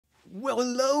Well,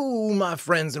 hello, my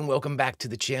friends, and welcome back to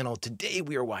the channel. Today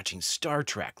we are watching Star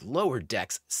Trek Lower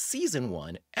Decks Season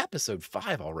 1, Episode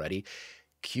 5 already,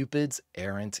 Cupid's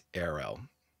Errant Arrow.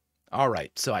 All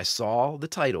right, so I saw the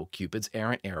title, Cupid's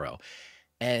Errant Arrow,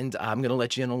 and I'm going to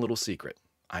let you in a little secret.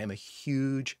 I am a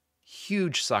huge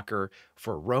sucker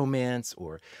for romance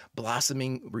or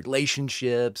blossoming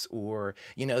relationships or,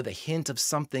 the hint of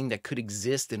something that could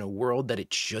exist in a world that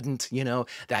it shouldn't,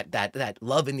 that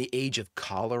love in the age of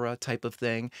cholera type of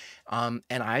thing. And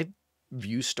I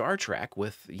view Star Trek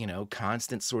with,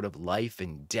 constant sort of life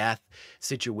and death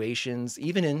situations,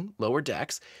 even in Lower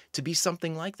Decks, to be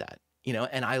something like that.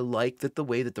 And I like that the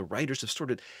way that the writers have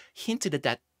sort of hinted at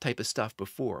that type of stuff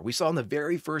before. We saw in the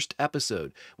very first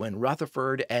episode when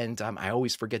Rutherford and I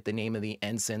always forget the name of the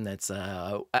ensign that's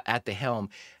at the helm,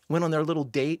 went on their little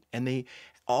date, and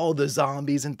all the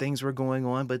zombies and things were going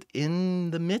on. But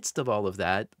in the midst of all of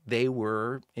that, they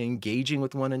were engaging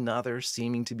with one another,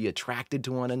 seeming to be attracted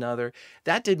to one another.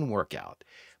 That didn't work out.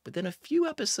 But then a few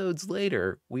episodes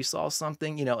later, we saw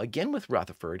something, again with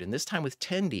Rutherford, and this time with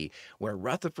Tendi, where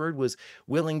Rutherford was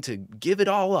willing to give it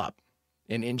all up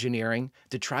in engineering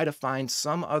to try to find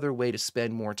some other way to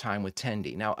spend more time with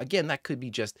Tendi. Now, again, that could be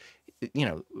just,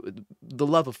 the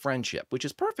love of friendship, which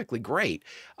is perfectly great,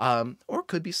 or it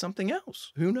could be something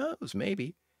else. Who knows?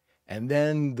 Maybe. And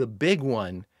then the big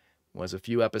one was a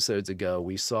few episodes ago.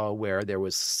 We saw where there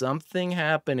was something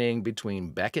happening between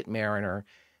Beckett Mariner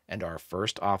and our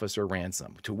first officer,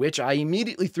 Ransom, to which I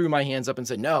immediately threw my hands up and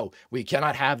said, no, we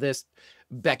cannot have this.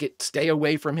 Beckett, stay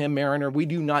away from him, Mariner. We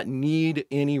do not need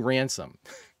any Ransom.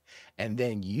 And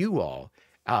then you all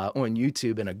on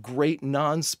YouTube, in a great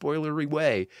non-spoilery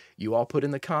way, you all put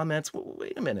in the comments, well,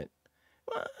 wait a minute.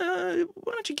 Why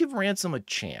don't you give Ransom a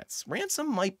chance? Ransom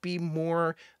might be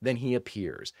more than he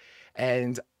appears.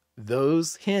 And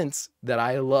those hints that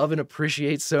I love and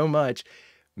appreciate so much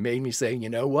made me say, you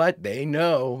know what? They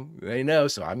know.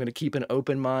 So I'm going to keep an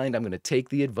open mind. I'm going to take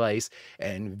the advice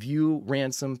and view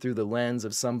Ransom through the lens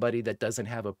of somebody that doesn't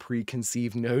have a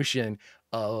preconceived notion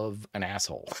of an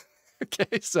asshole.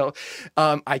 Okay, so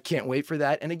I can't wait for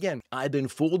that. And again, I've been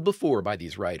fooled before by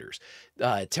these writers.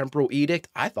 Temporal Edict,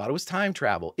 I thought it was time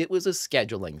travel. It was a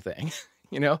scheduling thing,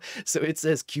 So it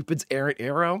says Cupid's Errant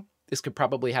Arrow. This could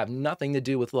probably have nothing to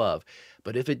do with love.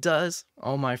 But if it does,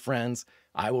 oh, my friends,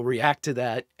 I will react to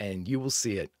that and you will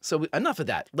see it. So enough of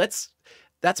that.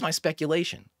 That's my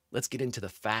speculation. Let's get into the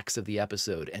facts of the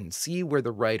episode and see where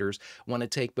the writers want to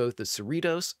take both the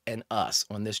Cerritos and us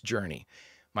on this journey.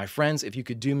 My friends, if you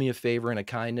could do me a favor and a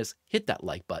kindness, hit that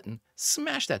like button,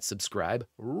 smash that subscribe,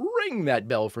 ring that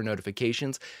bell for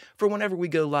notifications for whenever we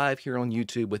go live here on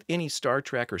YouTube with any Star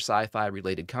Trek or sci-fi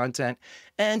related content.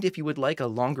 And if you would like a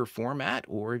longer format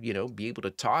or, be able to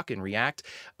talk and react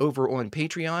over on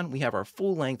Patreon, we have our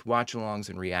full-length watch-alongs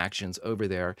and reactions over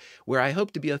there, where I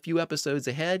hope to be a few episodes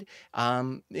ahead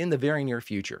in the very near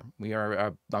future.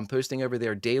 I'm posting over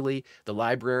there daily. The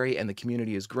library and the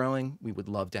community is growing. We would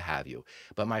love to have you.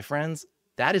 But my friends,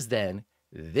 that is then,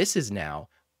 this is now.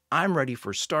 I'm ready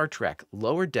for Star Trek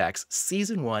Lower Decks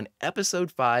Season 1,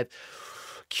 Episode 5,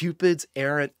 Cupid's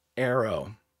Errant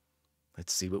Arrow.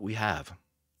 Let's see what we have.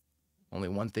 Only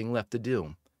one thing left to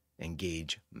do.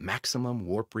 Engage maximum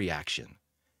warp reaction.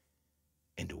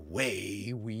 And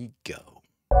away we go.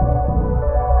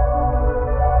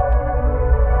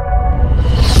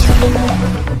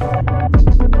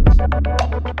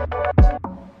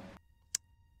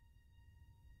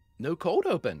 No cold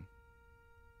open.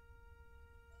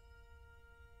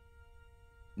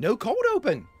 No cold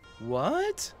open.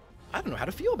 What? I don't know how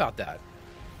to feel about that.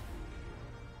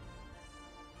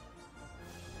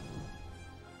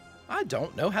 I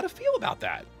don't know how to feel about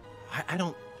that.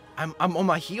 I'm on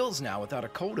my heels now without a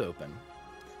cold open.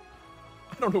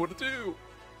 I don't know what to do.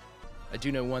 I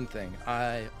do know one thing.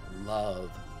 I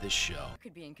love this show.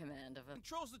 Could be in command of a...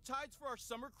 Controls the tides for our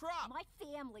summer crop. My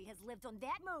family has lived on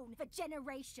that moon for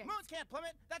generations. Moons can't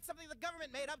plummet. That's something the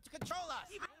government made up to control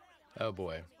us. Oh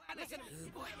boy. Listen,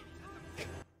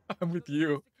 I'm with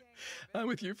you. I'm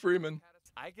with you, Freeman.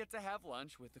 I get to have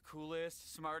lunch with the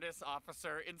coolest, smartest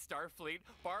officer in Starfleet,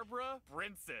 Barbara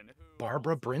Brinson. Who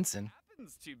Barbara Brinson?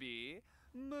 happens to be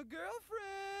my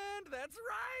girlfriend. That's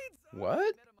right.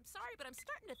 What? I'm sorry, but I'm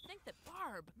starting to think that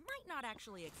Barb might not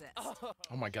actually exist.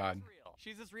 Oh my God.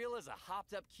 She's as real as a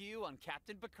hopped up Q on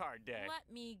Captain Picard Day.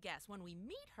 Let me guess. When we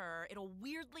meet her, it'll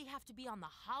weirdly have to be on the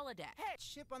holodeck. hey,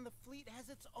 ship on the fleet has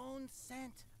its own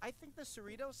scent. I think the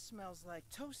Cerritos smells like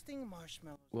toasting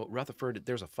marshmallows. Well, Rutherford,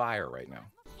 there's a fire right now.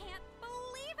 Can't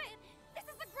believe it! This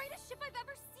is the greatest ship I've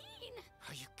ever seen!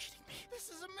 Are you kidding me? This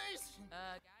is amazing.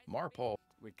 Guys, Marpole.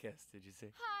 We kissed, did you see?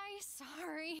 Hi,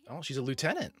 sorry. Oh, she's a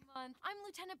lieutenant. I'm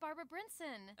Lieutenant Barbara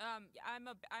Brinson.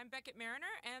 I'm Beckett Mariner,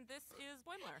 and this is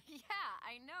Boimler. Yeah,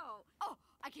 I know. Oh,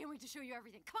 I can't wait to show you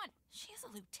everything. Come on. She is a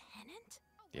lieutenant?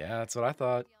 Yeah, that's what I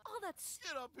thought. Oh, that's...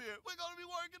 Get up here. We're gonna be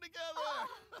working together.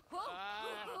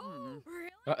 Really?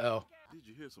 Uh-oh. Did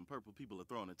you hear some purple people are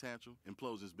throwing a tantrum?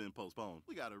 Implosion's been postponed.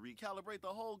 We gotta recalibrate the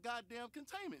whole goddamn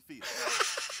containment field.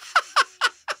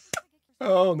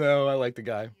 Oh, no, I like the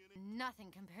guy.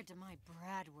 Nothing compared to my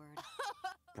Bradward.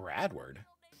 Bradward?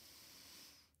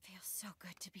 Feels so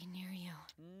good to be near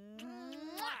you.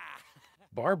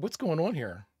 Barb, what's going on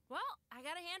here? Well, I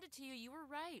gotta hand it to you. You were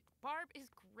right. Barb is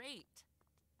great.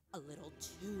 A little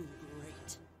too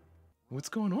great. What's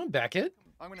going on, Beckett?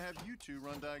 I'm gonna have you two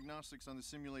run diagnostics on the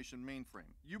simulation mainframe.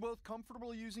 You both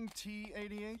comfortable using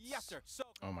T-88s? Yes, sir. So.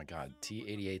 Oh my god,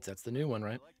 T-88s, that's the new one,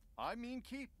 right? I mean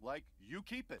keep, like you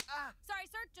keep it. Sorry,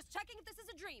 sir. Just checking if this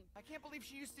is a dream. I can't believe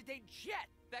she used to date Jet.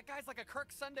 That guy's like a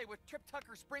Kirk Sunday with Trip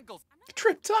Tucker sprinkles.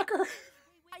 Trip Tucker!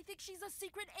 I think she's a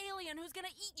secret alien who's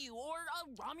gonna eat you, or a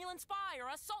Romulan spy, or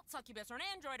a salt succubus, or an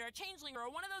android, or a changeling, or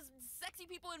one of those sexy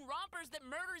people in rompers that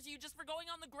murders you just for going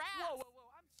on the grass. Whoa, whoa,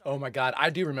 whoa, I'm sorry. Oh my god, I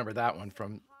do remember that one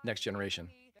from Next Generation.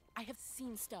 I have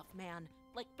seen stuff, man.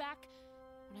 Like back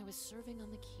when I was serving on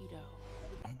the keto.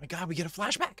 Oh my god, we get a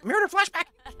flashback! Mariner flashback!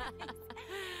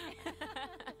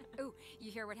 Ooh,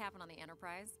 you hear what happened on the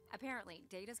Enterprise? Apparently,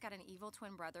 Data's got an evil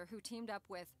twin brother who teamed up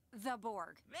with the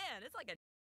Borg. Man, it's like a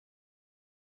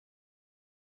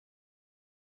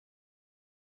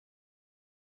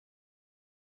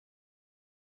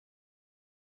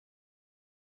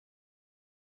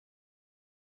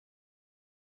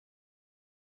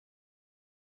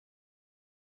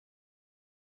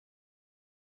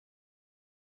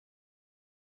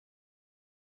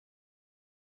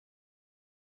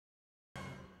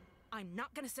I'm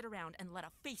not gonna sit around and let a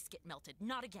face get melted.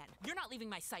 Not again. You're not leaving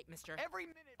my sight, mister. Every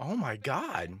minute. Oh my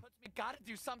god. We gotta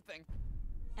do something.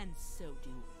 And so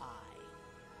do I.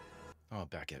 Oh,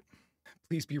 Beckett.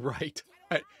 Please be right.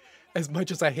 As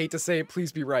much as I hate to say it,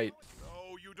 please be right.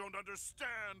 No, you don't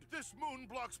understand. This moon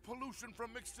blocks pollution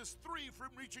from Mixtus 3 from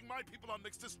reaching my people on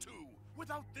Mixtus 2.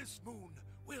 Without this moon,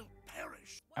 we'll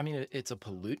perish. I mean, it's a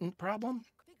pollutant problem?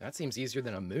 That seems easier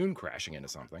than a moon crashing into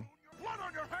something. Blood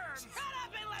on your hands! Shut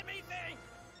up and let me think!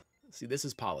 See, this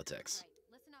is politics.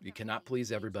 Listen up, You everybody. cannot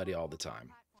please everybody all the time.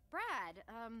 Brad,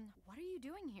 what are you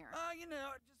doing here? You know,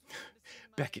 just wanted to see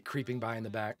my- Beckett creeping by in the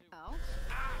back. Oh?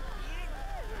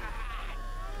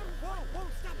 Whoa,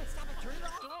 stop it, turn it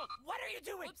off. What are you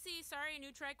doing? Whoopsie, sorry,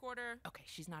 new tricorder. Okay,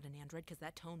 she's not an android because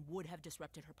that tone would have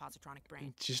disrupted her positronic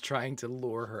brain. She's trying to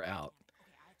lure her out.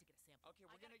 Okay, I have to get a sample.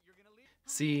 Okay, you're gonna leave.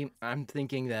 See, I'm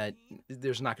thinking that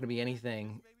there's not going to be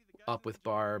anything up with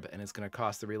Barb, and it's going to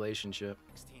cost the relationship.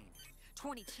 16.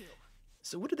 22.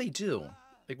 So what do they do?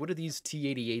 Like, what do these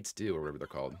T-88s do, or whatever they're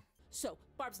called? So,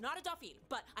 Barb's not a Duffy,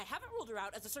 but I haven't ruled her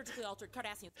out as a surgically altered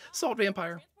Cardassian. Salt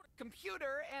vampire.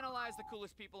 Computer, analyze the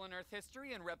coolest people in Earth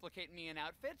history and replicate me an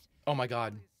outfit. Oh my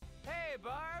god. Hey,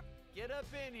 Barb, get up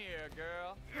in here,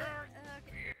 girl.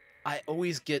 I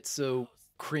always get so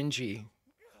cringy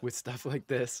with stuff like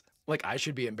this. Like, I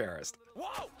should be embarrassed.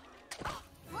 Whoa!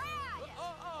 Brad!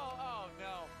 Oh,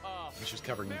 no. Oh. She's just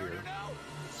covering the beard. Mariner, no!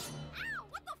 Ow!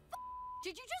 What the f?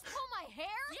 Did you just pull my hair?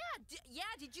 Yeah,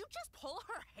 did you just pull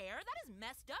her hair? That is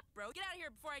messed up, bro. Get out of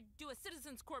here before I do a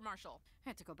citizen's court-martial. I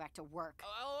had to go back to work.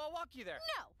 I'll walk you there.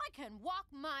 No, I can walk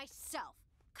myself.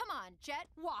 Come on, Jet,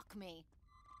 walk me.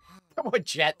 Come on,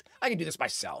 Jet. I can do this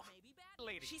myself. Maybe bad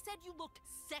Lady. She said you looked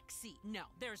sexy. No,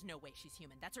 there's no way she's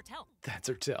human. That's her tell. That's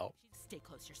her tell. Stay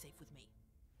close, you're safe with me.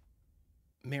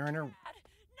 Mariner. Brad!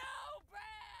 No,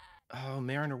 Brad! Oh,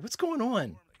 Mariner, what's going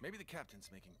on? Maybe the captain's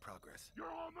making progress. You're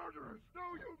all murderers! No,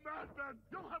 you madman!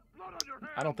 You'll have blood on your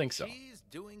hands! I don't think so. She's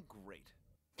doing great.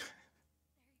 There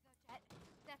you go,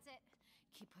 Jet. That's it.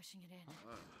 Keep pushing it in.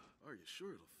 Are you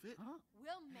sure it'll fit?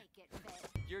 We'll make it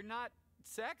fit. You're not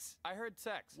sex? I heard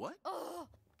sex. What? Oh,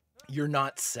 You're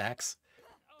not sex?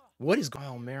 What is going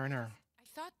on, Mariner?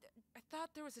 I thought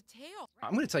there was a tail.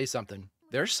 I'm going to tell you something.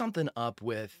 There's something up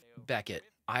with Beckett.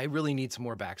 I really need some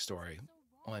more backstory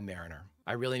on Mariner.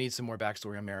 I really need some more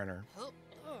backstory on Mariner.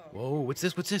 Whoa, what's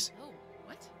this? What's this? Oh,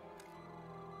 what?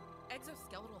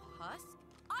 Exoskeletal husk?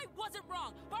 I wasn't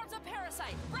wrong! Barb's a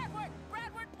parasite! Bradward!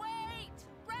 Bradward, wait!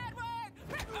 Bradward!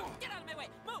 Oh, get out of my way!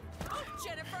 Move! Move,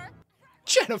 Jennifer!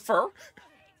 Jennifer!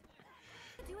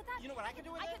 you with that? You know what I can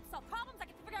do with I it? can solve problems. I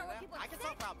can figure out what people are I can sick.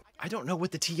 solve problems. I don't know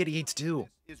what the T-88s do.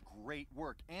 This is great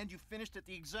work, and you finished at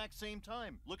the exact same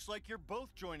time. Looks like you're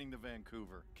both joining the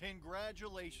Vancouver.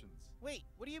 Congratulations. Wait,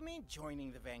 what do you mean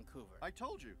joining the Vancouver? I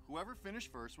told you, whoever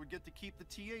finished first would get to keep the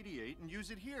T-88 and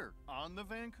use it here, on the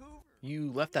Vancouver.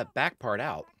 You left that back part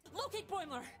out. Locate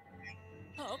Boimler!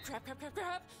 Oh, crap.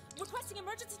 Requesting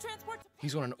emergency transport to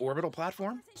He's on an orbital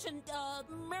platform? station,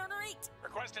 Mariner 8.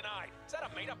 Request denied. Is that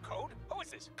a made-up code? Who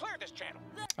is this? Clear this channel.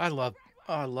 I love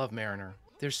Mariner.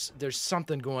 There's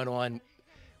something going on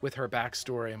with her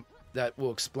backstory that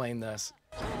will explain this.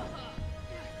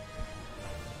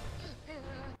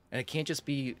 And it can't just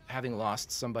be having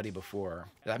lost somebody before.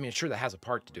 I mean, sure, that has a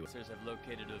part to do with it. Officers have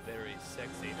located a very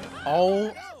sexy.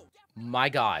 Oh my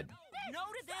God. No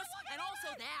to this, and also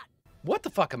that. What the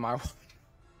fuck am I?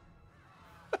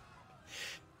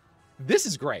 This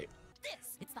is great.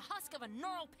 It's the husk of a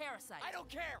neural parasite. I don't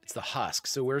care. It's the husk.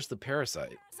 So where's the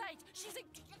parasite? She's a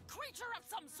creature of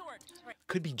some sort. Right.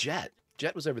 Could be Jet.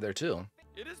 Jet was over there too.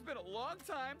 It has been a long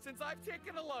time since I've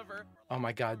taken a lover. Oh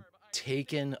my God.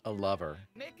 Taken a lover.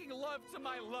 Making love to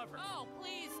my lover. Oh,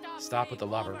 please stop. Stop with the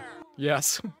saying lover.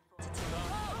 Yes. Stay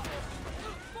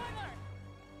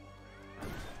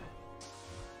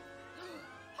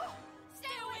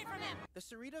away from him. The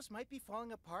Cerritos might be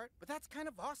falling apart, but that's kind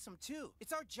of awesome too.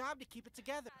 It's our job to keep it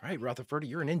together. Right, Rutherford,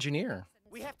 you're an engineer.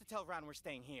 We have to tell Ron we're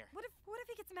staying here. What if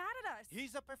he gets mad at us?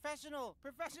 He's a professional.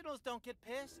 Professionals don't get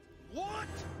pissed. What?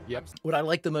 Yep. What I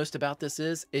like the most about this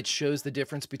is it shows the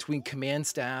difference between command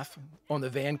staff on the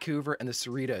Vancouver and the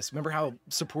Cerritos. Remember how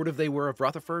supportive they were of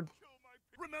Rutherford?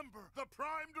 Remember the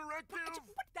Prime Directive?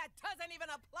 That doesn't even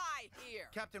apply here.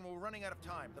 Captain, we're running out of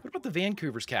time. What about the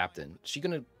Vancouver's captain? Is she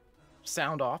gonna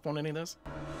sound off on any of this?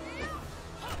 I'm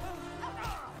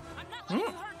not letting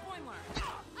you hurt Boimler.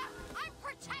 I'm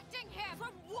protecting him.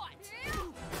 From what?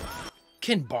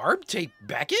 Can Barb take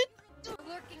Beckett?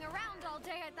 Lurking around all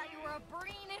day, I thought you were a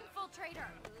brain infiltrator.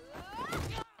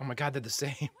 Oh my God, they're the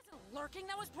same. It wasn't lurking,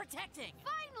 that was protecting.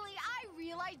 Finally, I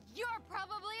realized you're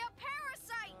probably a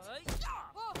parasite.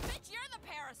 Oh, bitch, you're the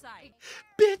parasite.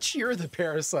 Bitch, you're the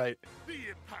parasite. The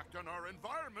impact on our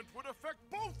environment would affect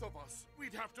both of us.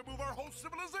 We'd have to move our whole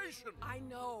civilization. I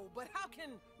know, but how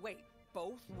can... Wait,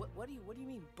 both? What do you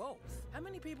mean both? How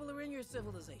many people are in your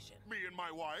civilization? Me and my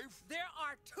wife. There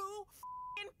are 2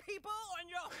 f***ing people on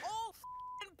your whole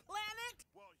f***ing planet?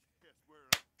 Well, yes, we're...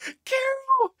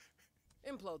 Carol!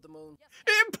 Implode the moon.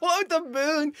 Implode the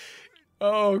moon!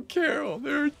 Oh, Carol,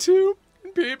 there are 2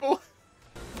 people.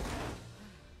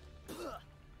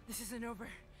 This isn't over.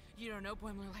 You don't know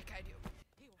Boimler like I do.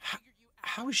 He will figure you out.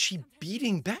 How is she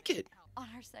beating Beckett? On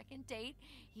our second date,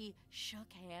 he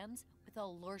shook hands with a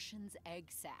Lortian's egg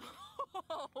sac.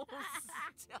 Oh,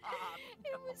 stop.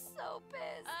 It was so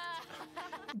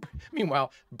pissed.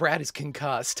 Meanwhile, Brad is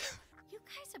concussed. You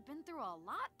guys have been through a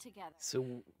lot together.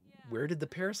 So where did the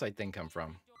parasite thing come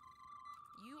from?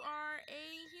 You are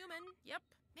a human. Yep.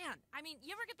 Man, I mean,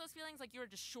 you ever get those feelings like you were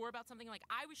just sure about something? Like,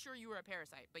 I was sure you were a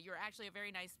parasite, but you're actually a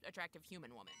very nice, attractive human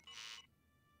woman.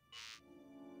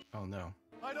 Oh no.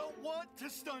 I don't want to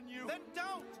stun you. Then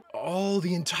don't! Oh,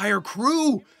 the entire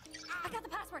crew! I got the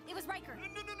password. It was Riker. No.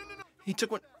 He took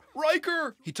one.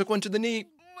 Riker! He took one to the knee.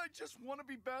 I just want to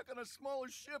be back on a smaller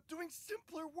ship doing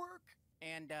simpler work.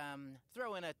 And,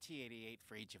 throw in a T-88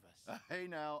 for each of us. Hey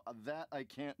now, that I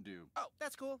can't do. Oh,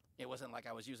 that's cool. It wasn't like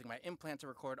I was using my implant to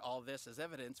record all this as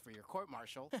evidence for your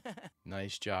court-martial.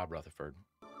 Nice job, Rutherford.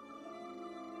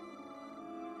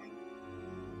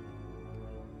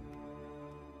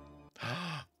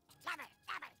 Oh,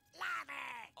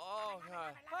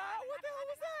 God. What the hell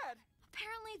was that?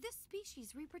 Apparently, this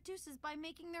species reproduces by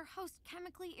making their host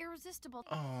chemically irresistible.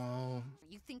 Oh.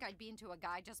 You think I'd be into a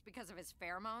guy just because of his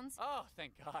pheromones? Oh,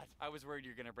 thank God. I was worried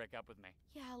you were gonna break up with me.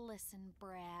 Yeah, listen,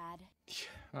 Brad.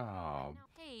 Oh,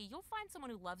 Hey, you'll find someone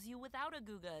who loves you without a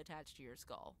Guga attached to your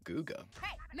skull. Guga.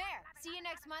 Hey, Mayor, see you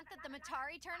next month at the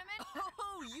Matari tournament?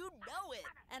 Oh, you know it.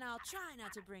 And I'll try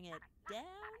not to bring it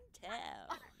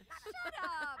downtown. Shut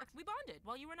up! We bonded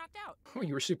while you were knocked out. Oh,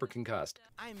 you were super concussed.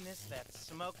 I miss that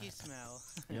smoky smell.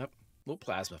 Yep. Little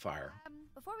plasma fire.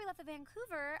 Before we left the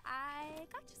Vancouver, I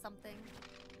got you something.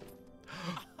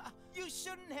 You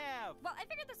shouldn't have! Well, I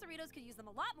figured the Cerritos could use them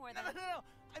a lot more than... No.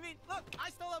 I mean, look,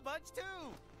 I stole a bunch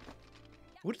too!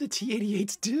 What did the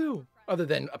T-88s do? Other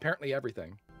than apparently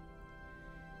everything.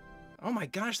 Oh my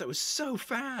gosh, that was so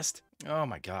fast. Oh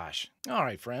my gosh. All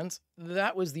right, friends.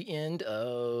 That was the end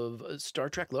of Star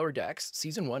Trek Lower Decks,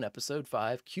 Season 1, Episode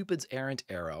 5, Cupid's Errant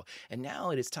Arrow. And now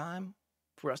it is time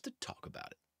for us to talk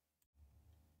about it.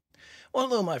 Well,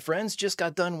 hello, my friends. Just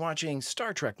got done watching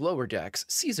Star Trek Lower Decks,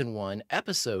 Season 1,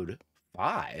 Episode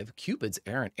 5, Cupid's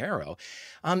Errant Arrow.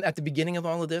 At the beginning of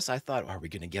all of this, I thought, are we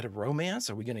going to get a romance?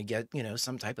 Are we going to get,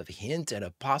 some type of hint at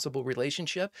a possible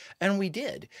relationship? And we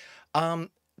did.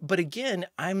 But again,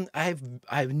 I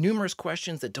have numerous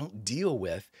questions that don't deal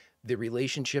with the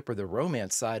relationship or the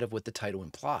romance side of what the title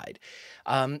implied.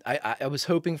 I was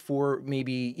hoping for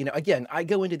maybe, again, I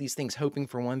go into these things hoping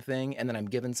for one thing, and then I'm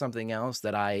given something else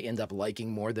that I end up liking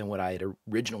more than what I had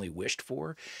originally wished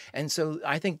for. And so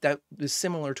I think that is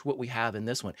similar to what we have in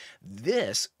this one.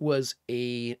 This was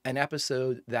an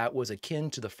episode that was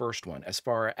akin to the first one as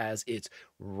far as its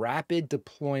rapid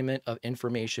deployment of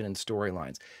information and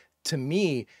storylines. To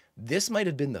me, this might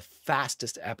have been the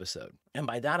fastest episode. And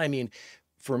by that, I mean,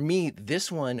 for me,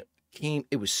 this one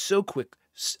it was so quick.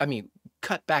 I mean,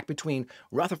 cut back between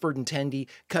Rutherford and Tendi,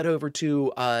 cut over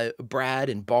to Brad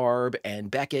and Barb and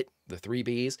Beckett, the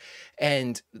 3Bs,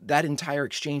 and that entire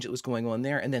exchange that was going on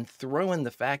there, and then throw in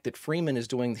the fact that Freeman is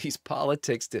doing these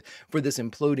politics for this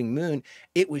imploding moon.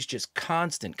 It was just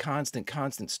constant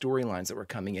storylines that were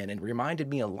coming in, and reminded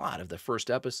me a lot of the first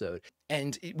episode.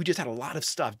 And we just had a lot of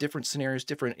stuff, different scenarios,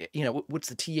 different, what's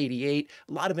the T-88,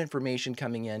 a lot of information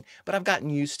coming in, but I've gotten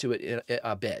used to it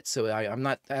a bit, so I'm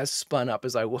not as spun up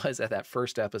as I was at that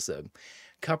first episode.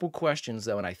 Couple questions,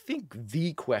 though, and I think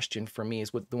the question for me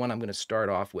is the one I'm going to start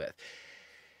off with.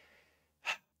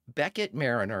 Beckett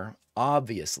Mariner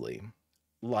obviously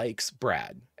likes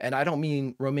Brad, and I don't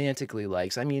mean romantically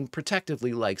likes, I mean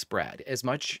protectively likes Brad. As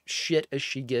much shit as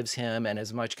she gives him and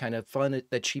as much kind of fun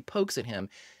that she pokes at him,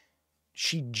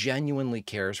 she genuinely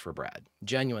cares for Brad,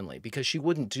 genuinely, because she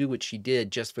wouldn't do what she did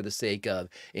just for the sake of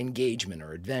engagement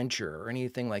or adventure or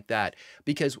anything like that.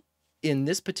 Because in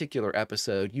this particular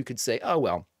episode, you could say, oh,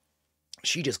 well,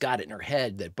 she just got it in her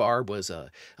head that Barb was a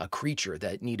creature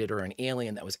that needed, or an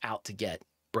alien that was out to get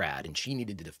Brad, and she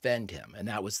needed to defend him. And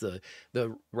that was the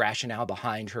rationale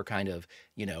behind her kind of,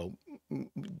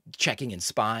 checking and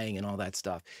spying and all that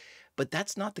stuff. But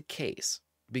that's not the case.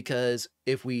 Because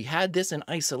if we had this in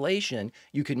isolation,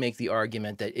 you could make the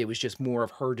argument that it was just more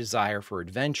of her desire for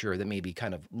adventure that maybe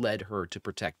kind of led her to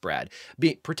protect Brad,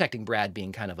 protecting Brad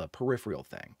being kind of a peripheral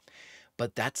thing.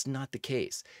 But that's not the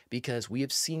case, because we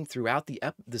have seen throughout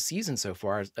the season so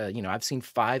far, I've seen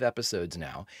 5 episodes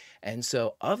now. And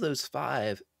so of those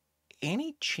 5,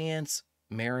 any chance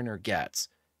Mariner gets,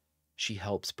 she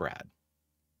helps Brad.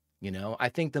 I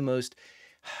think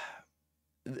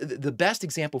the best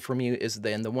example for me is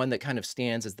the one that kind of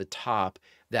stands as the top,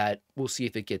 that we'll see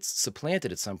if it gets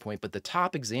supplanted at some point. But the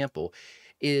top example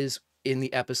is in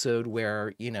the episode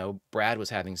where, Brad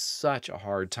was having such a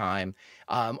hard time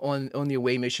on the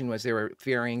away mission as they were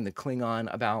ferrying the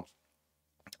Klingon about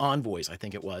envoys, I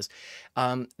think it was,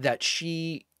 that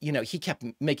he kept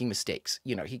making mistakes.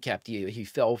 He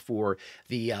fell for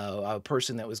the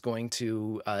person that was going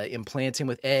to implant him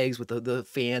with eggs with the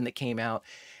fan that came out.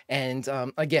 And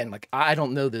again, I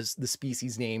don't know the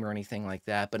species name or anything like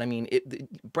that, but I mean,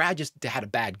 Brad just had a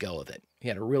bad go of it. He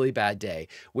had a really bad day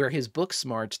where his book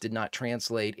smarts did not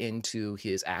translate into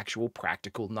his actual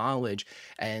practical knowledge.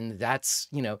 And that's,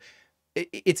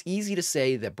 it's easy to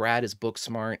say that Brad is book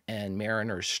smart and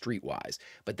Mariner is streetwise,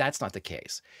 but that's not the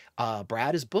case.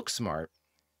 Brad is book smart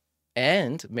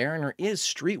and Mariner is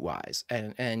streetwise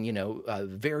and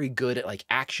very good at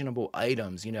actionable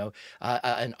items.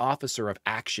 An officer of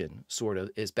action sort of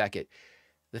is Beckett.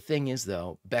 The thing is,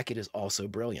 though, Beckett is also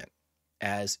brilliant,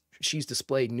 as she's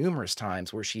displayed numerous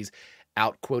times where she's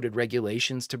outquoted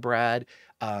regulations to Brad.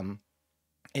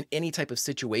 In any type of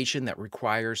situation that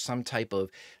requires some type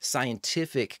of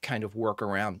scientific kind of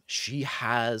workaround, she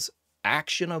has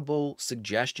actionable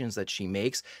suggestions that she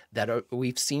makes that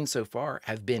we've seen so far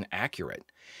have been accurate.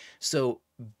 So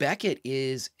Beckett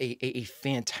is a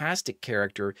fantastic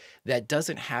character that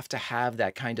doesn't have to have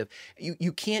that kind of,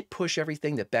 you can't push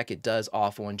everything that Beckett does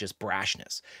off on just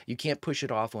brashness. You can't push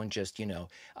it off on just,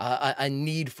 a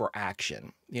need for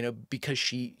action, because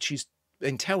she's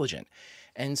intelligent.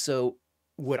 And so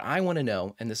what I want to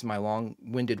know, and this is my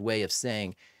long-winded way of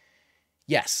saying,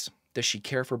 yes, does she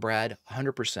care for Brad?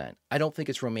 100%. I don't think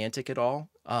it's romantic at all.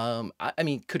 I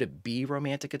mean, could it be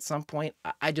romantic at some point?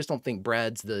 I just don't think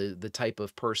Brad's the type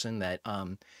of person that,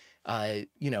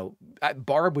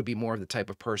 Barb would be more of the type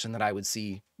of person that I would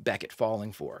see Beckett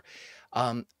falling for.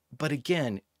 But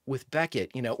again, with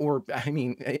Beckett, or I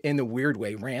mean, in the weird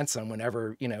way, Ransom,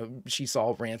 whenever, she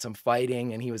saw Ransom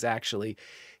fighting and he was actually,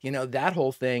 that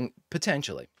whole thing,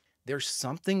 potentially. There's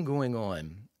something going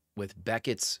on with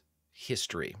Beckett's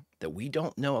history that we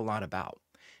don't know a lot about.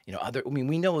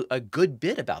 We know a good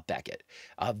bit about Beckett,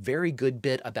 a very good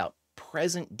bit about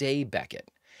present day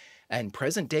Beckett. And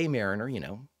present day Mariner,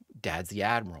 dad's the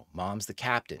admiral, mom's the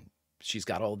captain. She's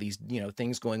got all these,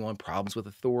 things going on, problems with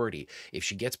authority. If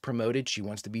she gets promoted, she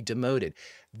wants to be demoted.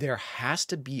 There has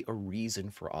to be a reason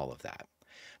for all of that.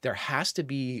 There has to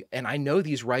be, and I know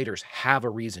these writers have a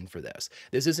reason for this.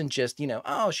 This isn't just,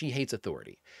 oh, she hates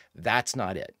authority. That's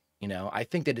not it. I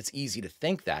think that it's easy to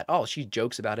think that, oh, she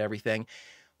jokes about everything.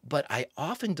 But I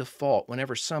often default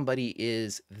whenever somebody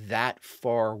is that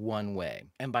far one way.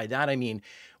 And by that, I mean,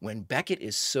 when Beckett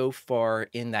is so far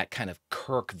in that kind of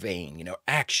Kirk vein,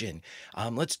 action,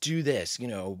 let's do this,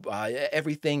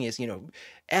 everything is,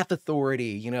 F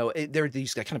authority, there are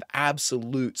these kind of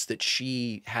absolutes that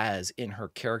she has in her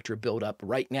character build up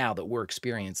right now that we're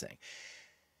experiencing.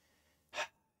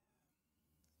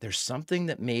 There's something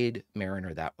that made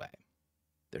Mariner that way.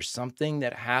 There's something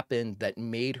that happened that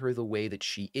made her the way that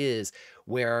she is,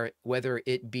 whether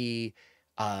it be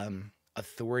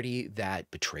authority that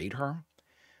betrayed her,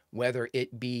 whether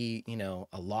it be,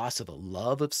 a loss of a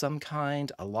love of some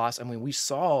kind, a loss. I mean, we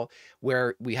saw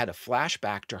where we had a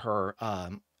flashback to her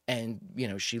and,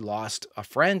 she lost a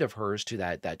friend of hers to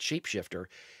that shapeshifter.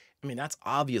 I mean, that's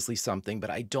obviously something, but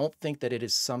I don't think that it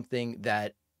is something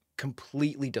that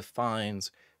completely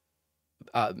defines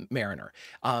Mariner.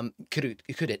 Could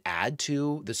it add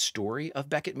to the story of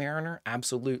Beckett Mariner?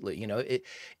 Absolutely.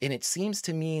 And it seems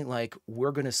to me like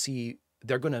they're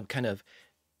going to kind of,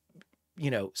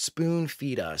 spoon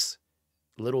feed us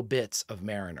little bits of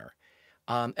Mariner.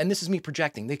 And this is me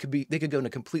projecting. They could go in a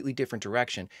completely different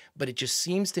direction, but it just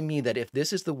seems to me that if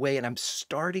this is the way, and I'm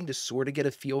starting to sort of get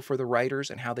a feel for the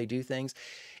writers and how they do things,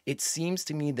 it seems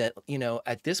to me that,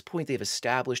 at this point they've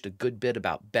established a good bit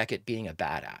about Beckett being a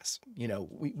badass.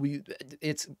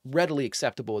 It's readily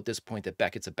acceptable at this point that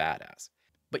Beckett's a badass.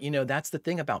 But, that's the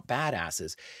thing about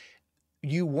badasses.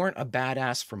 You weren't a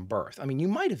badass from birth. I mean, you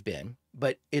might have been,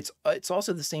 but it's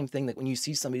also the same thing that when you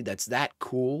see somebody that's that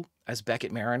cool as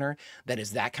Beckett Mariner, that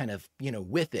is that kind of,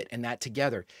 with it and that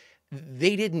together,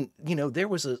 they didn't, there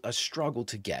was a struggle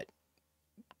to get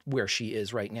where she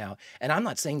is right now. And I'm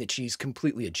not saying that she's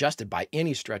completely adjusted by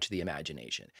any stretch of the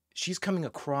imagination. She's coming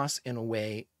across in a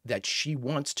way that she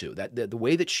wants to, that the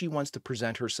way that she wants to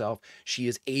present herself, she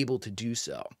is able to do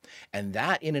so. And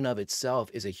that in and of itself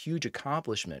is a huge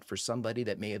accomplishment for somebody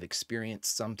that may have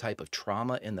experienced some type of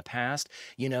trauma in the past.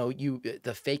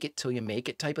 The fake it till you make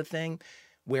it type of thing,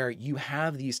 where you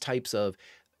have these types of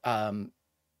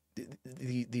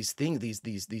these things,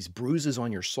 these bruises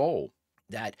on your soul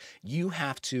that you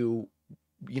have to,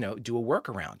 do a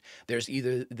workaround. There's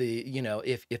either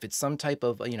if it's some type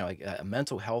of, a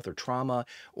mental health or trauma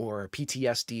or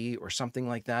PTSD or something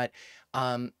like that,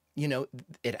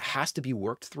 it has to be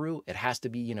worked through. It has to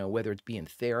be, whether it's be in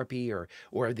therapy or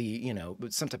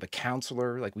some type of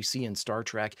counselor like we see in Star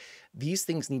Trek. These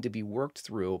things need to be worked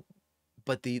through,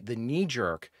 but the knee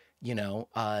jerk,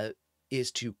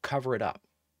 is to cover it up.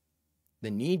 The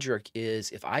knee jerk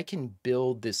is, if I can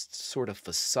build this sort of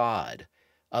facade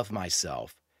of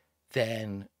myself,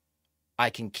 then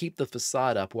I can keep the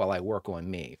facade up while I work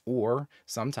on me. Or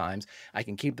sometimes I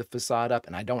can keep the facade up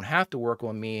and I don't have to work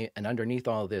on me. And underneath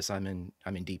all of this, I'm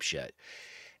in deep shit.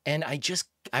 And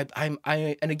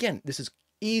and again, this is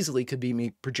easily could be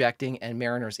me projecting, and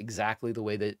Mariner's exactly the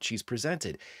way that she's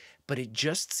presented. But it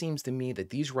just seems to me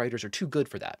that these writers are too good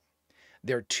for that.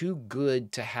 They're too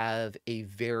good to have a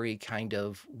very kind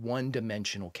of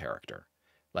one-dimensional character.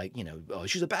 Like, oh,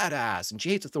 she's a badass and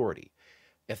she hates authority.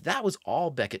 If that was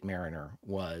all Beckett Mariner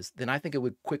was, then I think it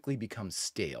would quickly become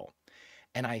stale.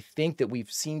 And I think that we've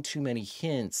seen too many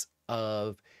hints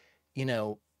of,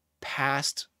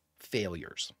 past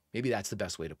failures. Maybe that's the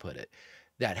best way to put it,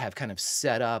 that have kind of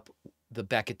set up the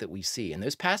Beckett that we see. And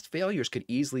those past failures could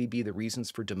easily be the reasons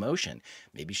for demotion.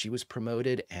 Maybe she was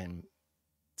promoted and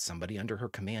somebody under her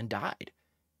command died.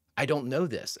 I don't know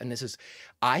this. And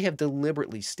I have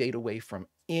deliberately stayed away from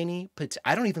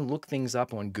I don't even look things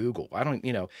up on Google. I don't,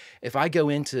 if I go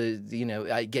into,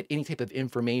 I get any type of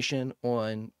information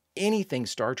on anything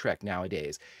Star Trek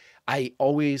nowadays, I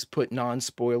always put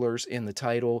non-spoilers in the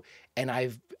title. And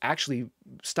I've actually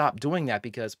stopped doing that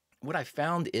because what I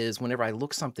found is whenever I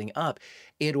look something up,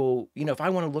 it'll, if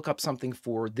I want to look up something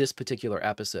for this particular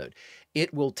episode,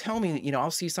 it will tell me,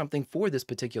 I'll see something for this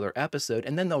particular episode,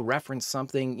 and then they'll reference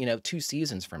something, 2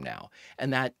 seasons from now.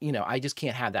 And that, I just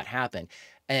can't have that happen.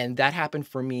 And that happened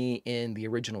for me in the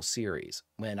original series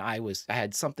when I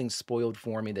had something spoiled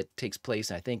for me that takes place,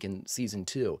 I think, in season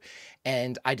 2.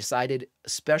 And I decided,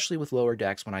 especially with Lower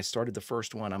Decks, when I started the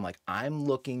first one, I'm like, I'm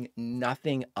looking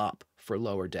nothing up for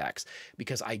Lower Decks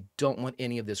because I don't want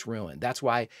any of this ruined. That's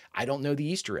why I don't know the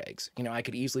Easter eggs. You know, I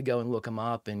could easily go and look them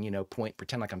up and, you know,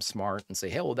 pretend like I'm smart and say,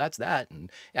 hey, well, that's that.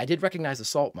 And I did recognize the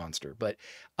salt monster, but,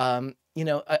 you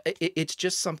know, it's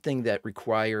just something that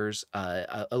requires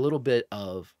a little bit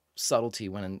of subtlety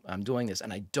when I'm doing this.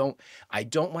 And I don't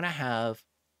want to have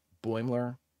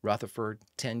Boimler, Rutherford,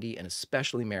 Tendi, and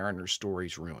especially Mariner's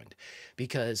stories ruined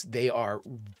because they are,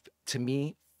 to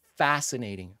me,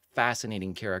 fascinating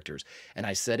characters. And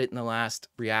I said it in the last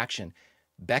reaction.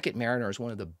 Beckett Mariner is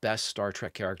one of the best Star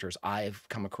Trek characters I've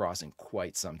come across in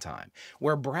quite some time.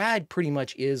 Where Brad pretty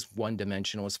much is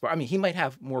one-dimensional as far, I mean, he might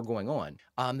have more going on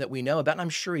that we know about, and I'm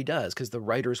sure he does, because the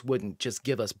writers wouldn't just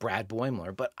give us Brad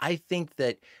Boimler. But I think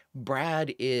that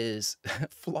Brad is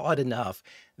flawed enough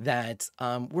that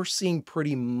we're seeing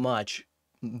pretty much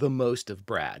the most of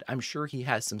Brad. I'm sure he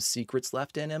has some secrets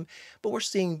left in him, but we're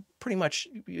seeing pretty much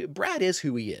Brad is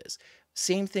who he is.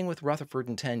 Same thing with Rutherford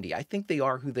and Tendi. I think they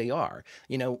are who they are.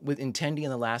 You know, in Tendi in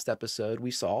the last episode,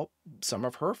 we saw some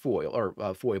of her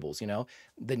foibles, you know,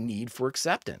 the need for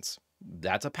acceptance.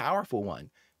 That's a powerful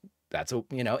one. That's a,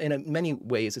 you know, in many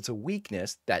ways, it's a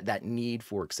weakness, that need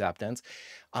for acceptance.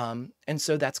 And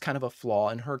so that's kind of a flaw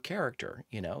in her character,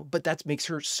 you know, but that makes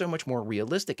her so much more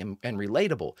realistic and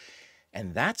relatable.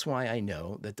 And that's why I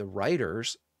know that the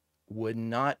writers would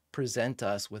not present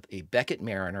us with a Beckett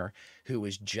Mariner who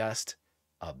is just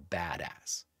a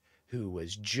badass, who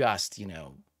was just, you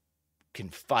know, can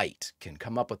fight, can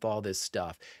come up with all this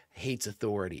stuff, hates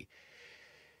authority.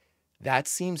 That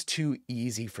seems too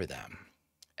easy for them.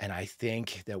 And I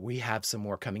think that we have some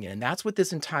more coming in. And that's what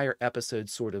this entire episode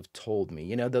sort of told me.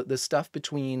 You know, the stuff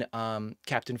between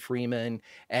Captain Freeman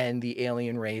and the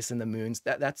alien race and the moons,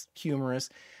 that's humorous.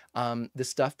 The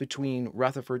stuff between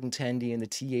Rutherford and Tendi and the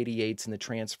T-88s and the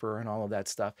transfer and all of that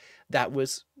stuff, that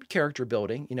was character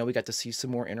building. You know, we got to see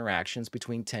some more interactions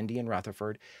between Tendi and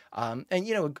Rutherford. And,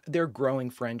 you know, their growing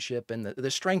friendship and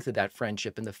the strength of that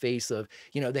friendship in the face of,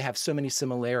 you know, they have so many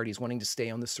similarities, wanting to stay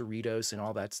on the Cerritos and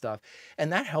all that stuff.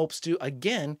 And that helps to,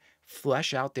 again,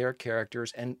 flesh out their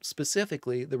characters and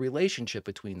specifically the relationship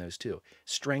between those two.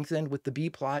 Strengthened with the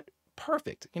B-plot.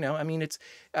 Perfect. You know, I mean, it's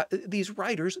these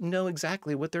writers know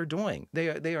exactly what they're doing.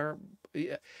 Their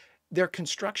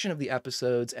construction of the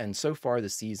episodes and so far the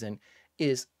season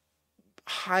is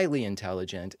highly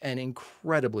intelligent and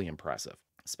incredibly impressive,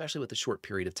 especially with the short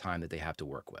period of time that they have to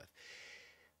work with.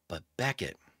 But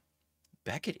Beckett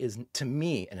is, to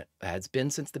me, and it has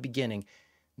been since the beginning,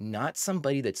 not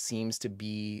somebody that seems to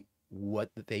be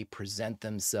what they present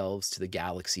themselves to the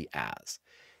galaxy as.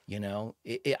 You know,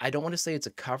 I don't want to say it's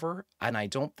a cover, and I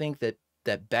don't think that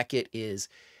Beckett is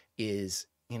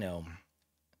you know,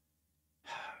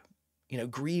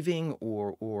 grieving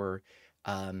or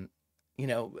you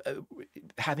know,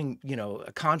 having, you know,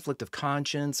 a conflict of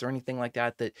conscience or anything like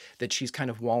that that she's kind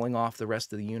of walling off the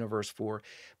rest of the universe for.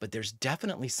 But there's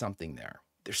definitely something there.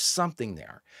 There's something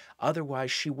there.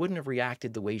 Otherwise, she wouldn't have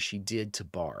reacted the way she did to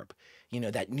Barb. You know,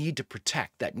 that need to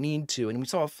protect, that need to, and we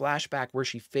saw a flashback where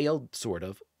she failed, sort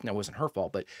of, no, it wasn't her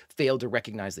fault, but failed to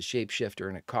recognize the shapeshifter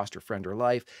and it cost her friend her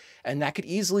life. And that could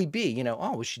easily be, you know,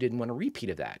 oh, well, she didn't want a repeat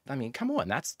of that. I mean, come on,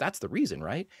 that's the reason,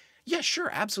 right? Yeah, sure,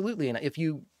 absolutely. And if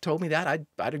you told me that,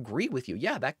 I'd agree with you.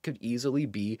 Yeah, that could easily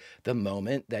be the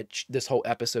moment that this whole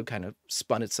episode kind of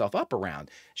spun itself up around.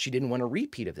 She didn't want a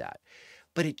repeat of that.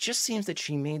 But it just seems that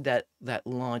she made that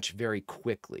launch very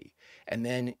quickly. And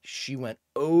then she went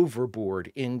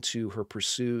overboard into her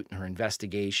pursuit and her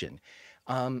investigation.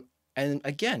 And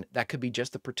again, that could be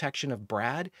just the protection of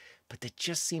Brad, but it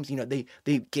just seems, you know,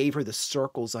 they gave her the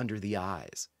circles under the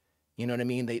eyes. You know what I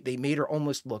mean? They made her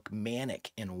almost look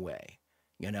manic in a way,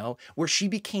 you know, where she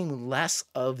became less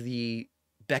of the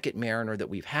Beckett Mariner that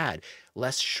we've had,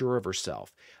 less sure of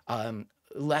herself,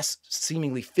 less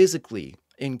seemingly physically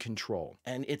in control.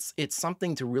 And it's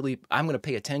something to really, I'm going to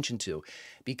pay attention to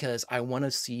because I want to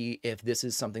see if this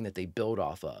is something that they build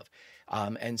off of.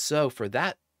 And so for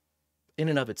that, in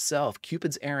and of itself,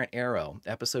 Cupid's Errant Arrow,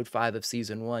 episode 5 of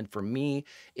season 1, for me,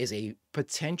 is a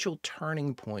potential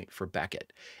turning point for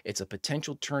Beckett. It's a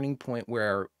potential turning point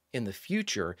where in the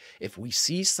future, if we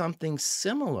see something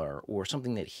similar or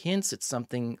something that hints at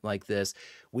something like this,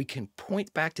 we can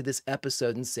point back to this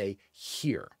episode and say,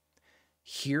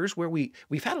 here's where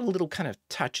we've had a little kind of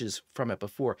touches from it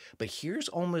before, but here's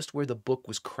almost where the book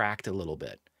was cracked a little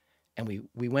bit. And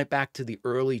we went back to the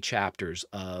early chapters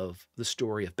of the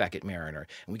story of Beckett Mariner,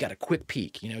 and we got a quick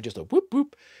peek, you know, just a whoop,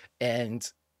 whoop. And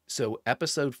so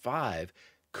episode 5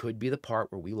 could be the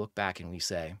part where we look back and we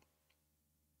say,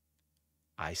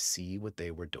 I see what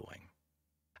they were doing.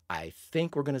 I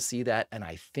think we're going to see that, and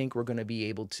I think we're going to be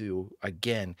able to,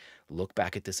 again, look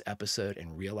back at this episode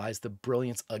and realize the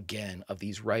brilliance, again, of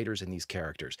these writers and these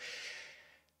characters.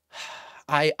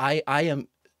 I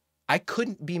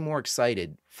couldn't be more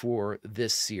excited for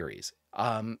this series.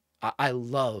 I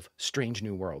love Strange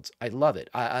New Worlds. I love it.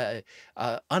 I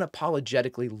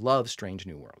unapologetically love Strange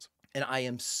New Worlds. And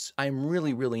I'm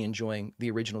really, really enjoying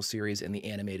the original series and the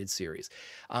animated series.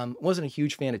 Wasn't a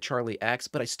huge fan of Charlie X,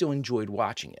 but I still enjoyed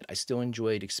watching it. I still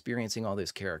enjoyed experiencing all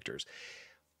those characters.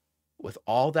 With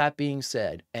all that being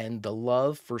said, and the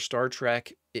love for Star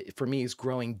Trek, for me, is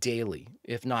growing daily,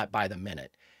 if not by the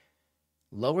minute.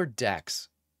 Lower Decks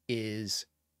is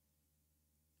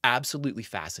absolutely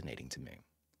fascinating to me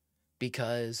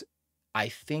because I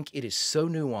think it is so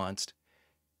nuanced.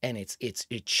 And it's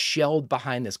shelled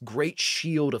behind this great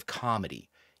shield of comedy,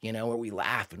 you know, where we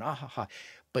laugh and ah ha ha.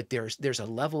 But there's a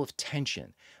level of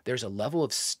tension. There's a level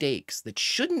of stakes that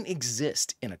shouldn't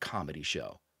exist in a comedy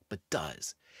show, but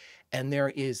does. And there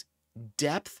is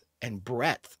depth and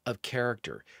breadth of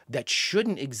character that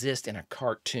shouldn't exist in a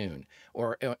cartoon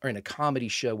or in a comedy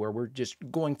show where we're just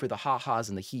going for the ha-has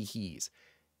and the hee-hees.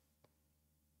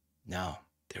 No.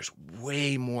 There's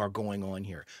way more going on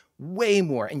here, way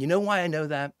more. And you know why I know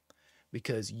that?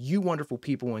 Because you wonderful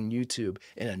people on YouTube,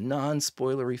 in a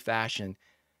non-spoilery fashion,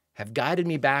 have guided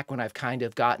me back when I've kind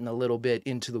of gotten a little bit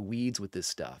into the weeds with this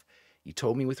stuff. You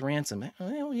told me with Ransom,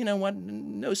 well, you know what?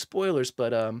 No spoilers,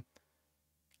 but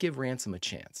give Ransom a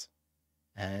chance.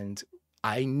 And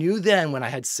I knew then when I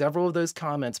had several of those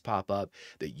comments pop up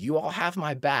that you all have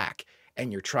my back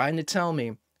and you're trying to tell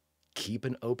me, keep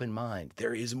an open mind.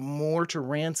 There is more to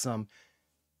Ransom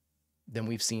than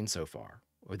we've seen so far,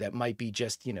 or that might be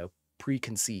just, you know,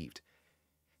 preconceived.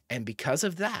 And because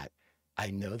of that,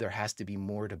 I know there has to be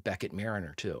more to Beckett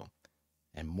Mariner too,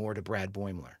 and more to Brad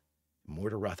Boimler, more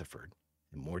to Rutherford,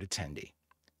 and more to Tendi.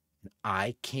 And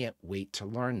I can't wait to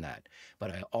learn that,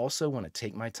 but I also want to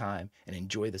take my time and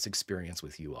enjoy this experience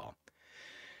with you all.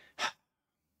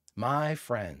 My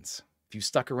friends, if you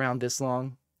stuck around this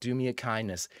long, do me a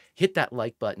kindness, hit that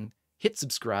like button, hit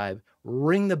subscribe,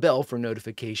 ring the bell for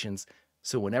notifications,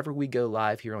 so whenever we go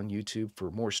live here on YouTube for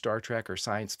more Star Trek or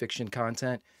science fiction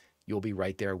content, you'll be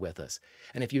right there with us.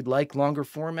 And if you'd like longer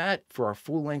format for our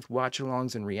full-length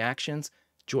watch-alongs and reactions,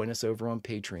 join us over on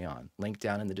Patreon, link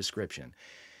down in the description.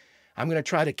 I'm going to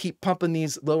try to keep pumping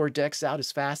these Lower Decks out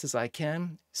as fast as I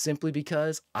can, simply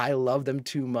because I love them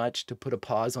too much to put a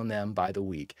pause on them by the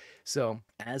week. So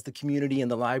as the community in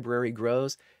the library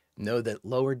grows, know that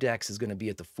Lower Decks is going to be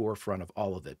at the forefront of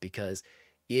all of it, because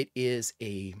it is,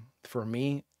 for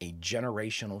me, a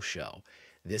generational show.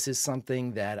 This is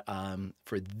something that,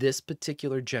 for this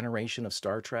particular generation of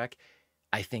Star Trek,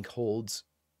 I think holds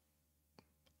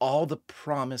all the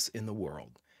promise in the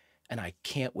world. And I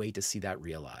can't wait to see that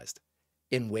realized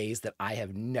in ways that I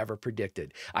have never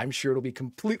predicted. I'm sure it'll be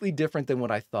completely different than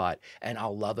what I thought, and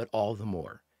I'll love it all the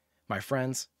more. My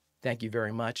friends, thank you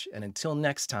very much. And until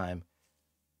next time,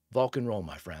 Vulcan roll,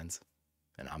 my friends,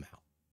 and I'm out.